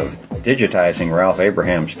nights of digitizing Ralph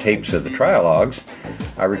Abraham's tapes of the trialogues,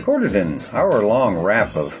 I recorded an hour-long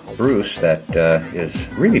rap of Bruce that is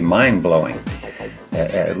really mind-blowing,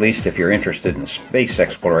 at least if you're interested in space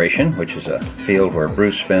exploration, which is a field where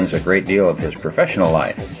Bruce spends a great deal of his professional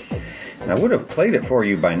life. I would have played it for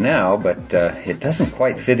you by now, but it doesn't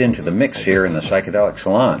quite fit into the mix here in the Psychedelic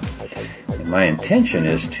Salon. And my intention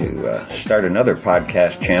is to start another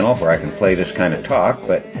podcast channel where I can play this kind of talk,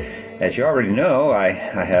 but as you already know, I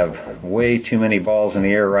have way too many balls in the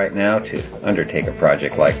air right now to undertake a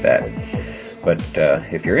project like that. But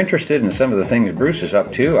if you're interested in some of the things Bruce is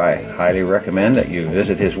up to, I highly recommend that you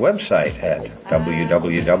visit his website at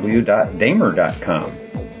www.damer.com.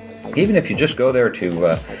 Even if you just go there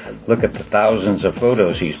to look at the thousands of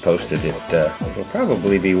photos he's posted, it'll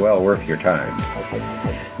probably be well worth your time.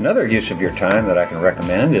 Another use of your time that I can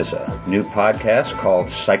recommend is a new podcast called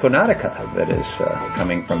Psychonautica that is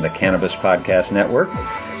coming from the Cannabis Podcast Network,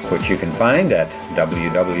 which you can find at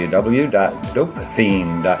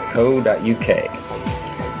www.dopefiend.co.uk.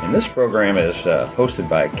 And this program is hosted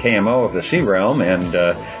by KMO of the Sea Realm and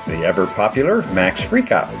the ever-popular Max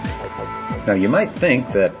Freakout. Now, you might think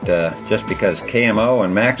that just because KMO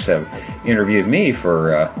and Max have interviewed me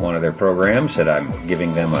for one of their programs that I'm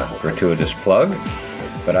giving them a gratuitous plug,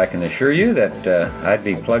 but I can assure you that I'd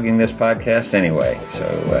be plugging this podcast anyway, so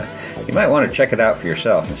you might want to check it out for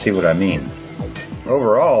yourself and see what I mean.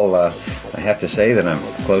 Overall, I have to say that I'm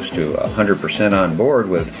close to 100% on board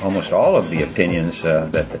with almost all of the opinions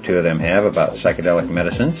that the two of them have about psychedelic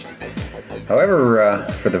medicines. However,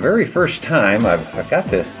 for the very first time, I've got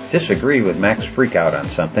to disagree with Max Freakout on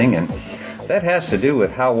something, and that has to do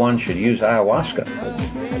with how one should use ayahuasca.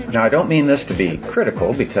 Now, I don't mean this to be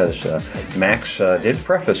critical, because Max did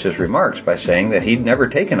preface his remarks by saying that he'd never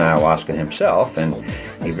taken ayahuasca himself, and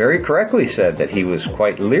he very correctly said that he was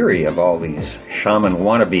quite leery of all these shaman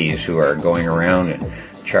wannabes who are going around and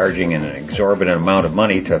charging an exorbitant amount of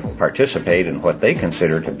money to participate in what they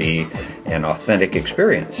consider to be an authentic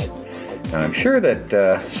experience. Now, I'm sure that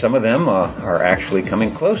some of them are actually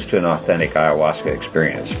coming close to an authentic ayahuasca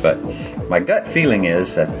experience, but my gut feeling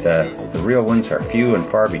is that the real ones are few and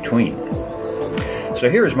far between. So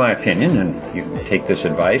here's my opinion, and you can take this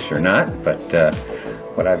advice or not, but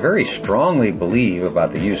what I very strongly believe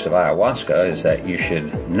about the use of ayahuasca is that you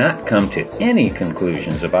should not come to any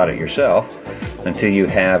conclusions about it yourself until you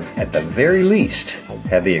have, at the very least,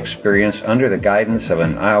 had the experience under the guidance of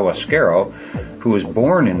an ayahuasquero who was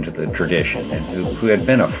born into the tradition and who had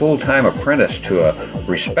been a full-time apprentice to a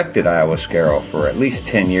respected ayahuasquero for at least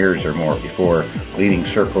 10 years or more before leading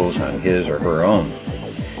circles on his or her own.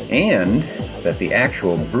 And that the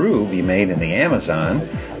actual brew be made in the Amazon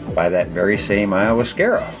by that very same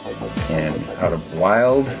ayahuasquero and out of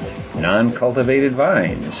wild, non-cultivated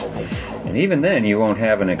vines. And even then, you won't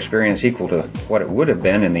have an experience equal to what it would have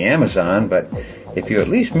been in the Amazon, but if you at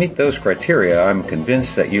least meet those criteria, I'm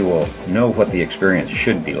convinced that you will know what the experience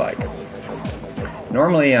should be like.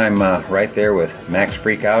 Normally, I'm right there with Max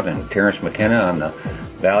Freakout and Terrence McKenna on the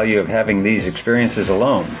value of having these experiences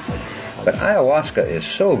alone. But ayahuasca is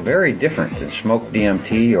so very different than smoked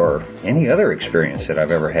DMT or any other experience that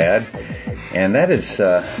I've ever had, and that is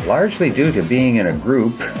largely due to being in a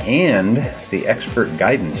group and the expert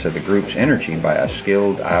guidance of the group's energy by a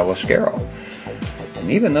skilled ayahuasquero.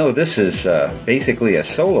 And even though this is basically a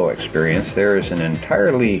solo experience, there is an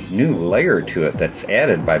entirely new layer to it that's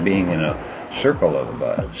added by being in a circle of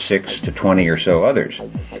 6 to 20 or so others.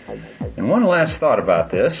 And one last thought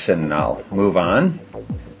about this, and I'll move on.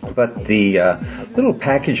 But the little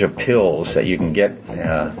package of pills that you can get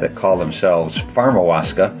that call themselves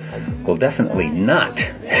pharmahuasca will definitely not,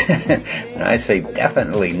 and I say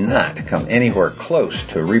definitely not, come anywhere close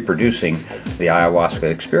to reproducing the ayahuasca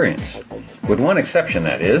experience. With one exception,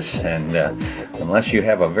 that is, and unless you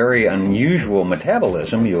have a very unusual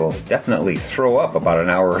metabolism, you'll definitely throw up about an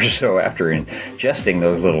hour or so after ingesting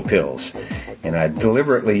those little pills. And I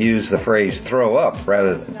deliberately use the phrase throw up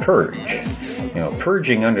rather than purge. You know,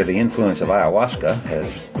 purging under the influence of ayahuasca, as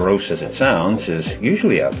gross as it sounds, is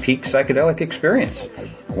usually a peak psychedelic experience,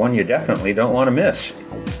 one you definitely don't want to miss.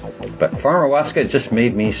 But Pharmawaska just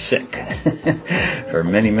made me sick for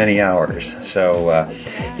many, many hours. So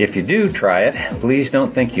if you do try it, please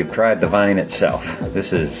don't think you've tried the vine itself.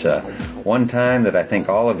 This is one time that I think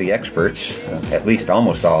all of the experts, at least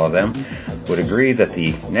almost all of them, would agree that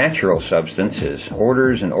the natural substance is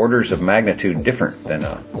orders and orders of magnitude different than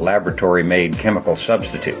a laboratory-made chemical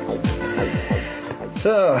substitute.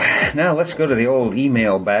 So now let's go to the old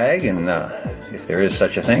email bag, and if there is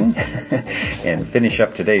such a thing, and finish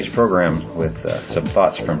up today's program with some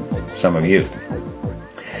thoughts from some of you.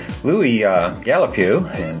 Louis Galapew,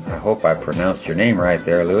 and I hope I pronounced your name right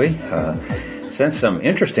there, Louis, sent some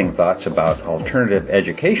interesting thoughts about alternative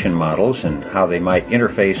education models and how they might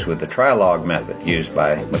interface with the Trilog method used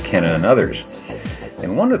by McKenna and others.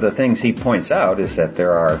 And one of the things he points out is that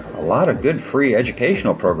there are a lot of good free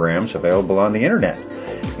educational programs available on the internet,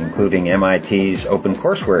 including MIT's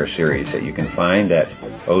OpenCourseWare series that you can find at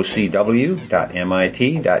ocw.mit.edu.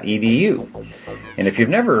 And if you've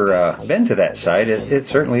never been to that site, it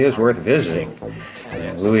certainly is worth visiting.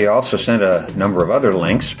 Louis also sent a number of other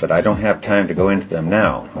links, but I don't have time to go into them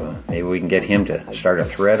now. Maybe we can get him to start a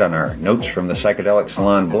thread on our Notes from the Psychedelic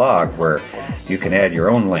Salon blog where you can add your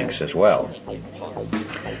own links as well.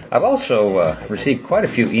 I've also received quite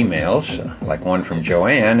a few emails, like one from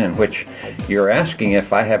Joanne, in which you're asking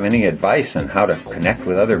if I have any advice on how to connect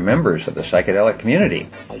with other members of the psychedelic community.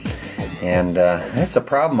 And that's a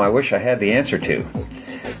problem I wish I had the answer to.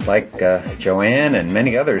 Like Joanne and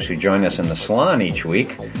many others who join us in the salon each week,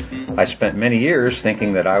 I spent many years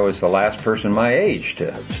thinking that I was the last person my age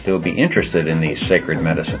to still be interested in these sacred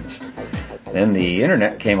medicines. Then the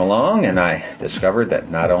internet came along, and I discovered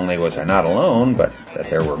that not only was I not alone, but that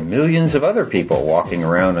there were millions of other people walking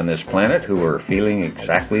around on this planet who were feeling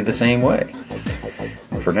exactly the same way.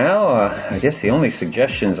 And for now, I guess the only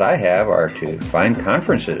suggestions I have are to find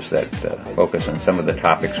conferences that focus on some of the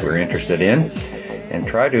topics we're interested in, and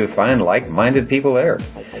try to find like-minded people there.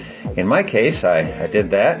 In my case, I did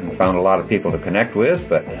that and found a lot of people to connect with,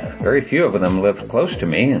 but very few of them lived close to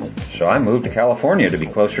me, and so I moved to California to be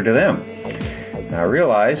closer to them. Now, I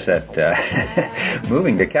realize that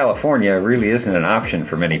moving to California really isn't an option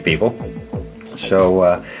for many people, so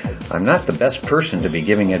I'm not the best person to be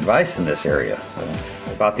giving advice in this area.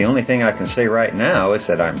 About the only thing I can say right now is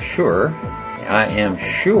that I am sure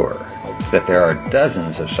that there are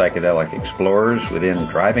dozens of psychedelic explorers within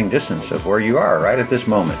driving distance of where you are right at this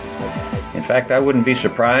moment. In fact, I wouldn't be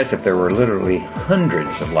surprised if there were literally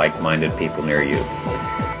hundreds of like-minded people near you.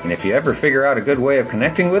 And if you ever figure out a good way of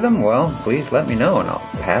connecting with them, well, please let me know and I'll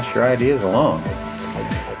pass your ideas along.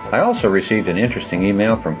 I also received an interesting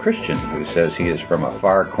email from Christian, who says he is from a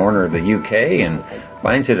far corner of the UK and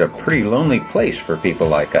finds it a pretty lonely place for people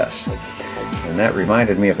like us. And that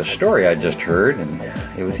reminded me of a story I just heard, and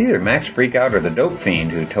it was either Max Freakout or the Dope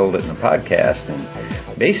Fiend who told it in the podcast.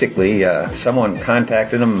 And basically, someone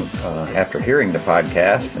contacted him after hearing the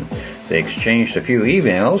podcast, and they exchanged a few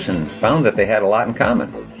emails and found that they had a lot in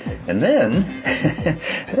common. And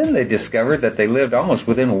then they discovered that they lived almost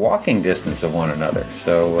within walking distance of one another.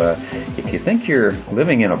 So if you think you're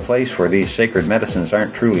living in a place where these sacred medicines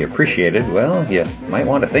aren't truly appreciated, well, you might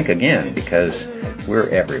want to think again, because we're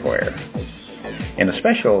everywhere. And a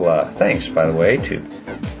special thanks, by the way,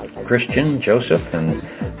 to Christian, Joseph, and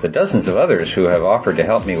the dozens of others who have offered to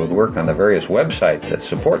help me with work on the various websites that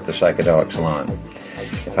support the Psychedelic Salon.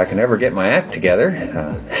 If I can ever get my act together,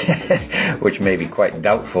 which may be quite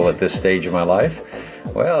doubtful at this stage of my life,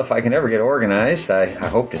 well, if I can ever get organized, I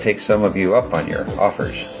hope to take some of you up on your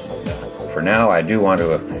offers. For now, I do want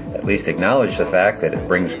to at least acknowledge the fact that it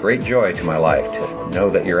brings great joy to my life to know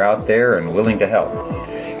that you're out there and willing to help.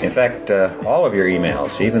 In fact, all of your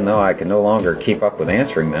emails, even though I can no longer keep up with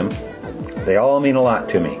answering them, they all mean a lot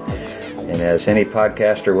to me. And as any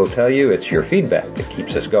podcaster will tell you, it's your feedback that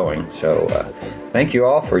keeps us going. So thank you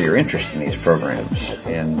all for your interest in these programs.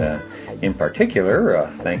 And in particular,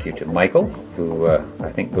 thank you to Michael, who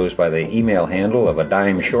I think goes by the email handle of A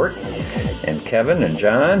Dime Short, and Kevin and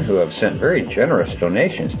John, who have sent very generous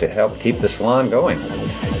donations to help keep the salon going.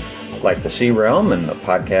 Like the Sea Realm and the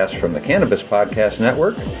podcast from the Cannabis Podcast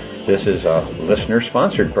Network, this is a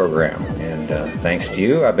listener-sponsored program, and thanks to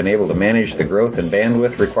you, I've been able to manage the growth and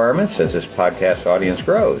bandwidth requirements as this podcast audience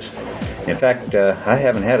grows. In fact, I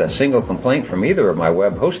haven't had a single complaint from either of my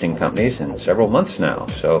web hosting companies in several months now,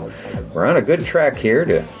 so we're on a good track here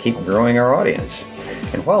to keep growing our audience.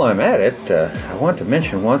 And while I'm at it, I want to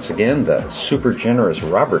mention once again the super generous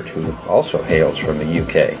Robert, who also hails from the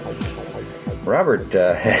UK. Robert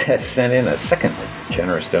has sent in a second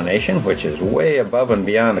generous donation, which is way above and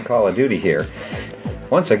beyond the Call of Duty here.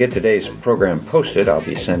 Once I get today's program posted, I'll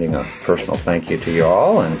be sending a personal thank you to you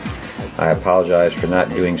all, and I apologize for not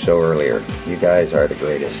doing so earlier. You guys are the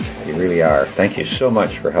greatest. You really are. Thank you so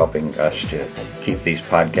much for helping us to keep these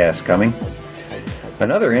podcasts coming.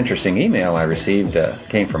 Another interesting email I received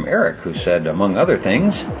came from Eric, who said, among other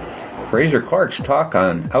things, Fraser Clark's talk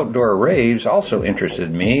on outdoor raves also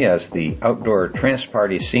interested me, as the outdoor trance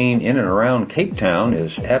party scene in and around Cape Town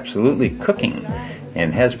is absolutely cooking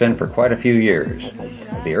and has been for quite a few years.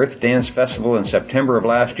 The Earth Dance Festival in September of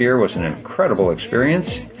last year was an incredible experience,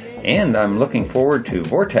 and I'm looking forward to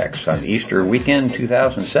Vortex on Easter weekend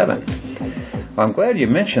 2007. I'm glad you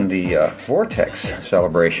mentioned the Vortex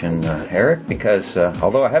celebration, Eric, because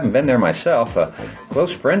although I haven't been there myself, a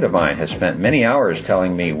close friend of mine has spent many hours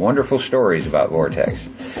telling me wonderful stories about Vortex.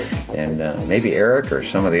 And maybe Eric or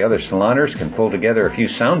some of the other saloners can pull together a few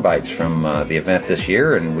sound bites from the event this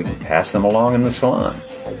year, and we can pass them along in the salon.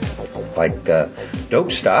 Like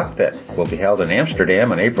Dope Stock, that will be held in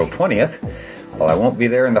Amsterdam on April 20th. While I won't be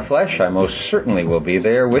there in the flesh, I most certainly will be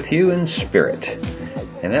there with you in spirit.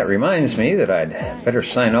 And that reminds me that I'd better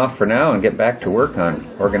sign off for now and get back to work on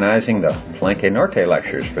organizing the Palenque Norte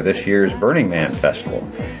lectures for this year's Burning Man Festival.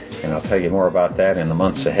 And I'll tell you more about that in the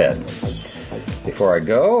months ahead. Before I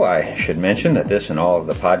go, I should mention that this and all of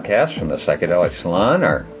the podcasts from the Psychedelic Salon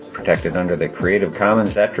are protected under the Creative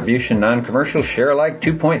Commons Attribution Non-Commercial Share-alike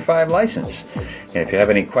 2.5 license. And if you have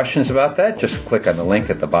any questions about that, just click on the link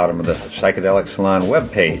at the bottom of the Psychedelic Salon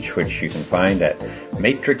webpage, which you can find at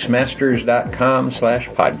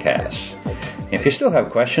matrixmasters.com/podcasts. If you still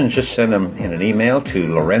have questions, just send them in an email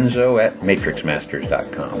to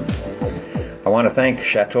lorenzo@matrixmasters.com. I want to thank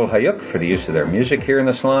Chateau Hayuk for the use of their music here in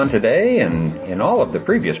the salon today and in all of the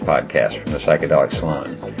previous podcasts from the Psychedelic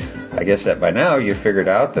Salon. I guess that by now you've figured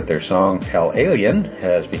out that their song El Alien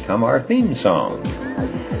has become our theme song.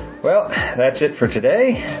 Well, that's it for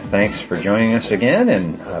today. Thanks for joining us again,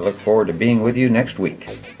 and I look forward to being with you next week.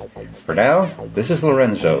 For now, this is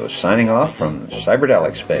Lorenzo signing off from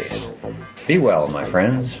Cyberdelic Space. Be well, my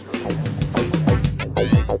friends.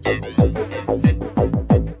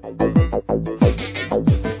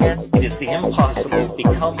 It is the impossible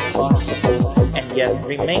become possible, and yet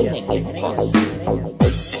remaining impossible.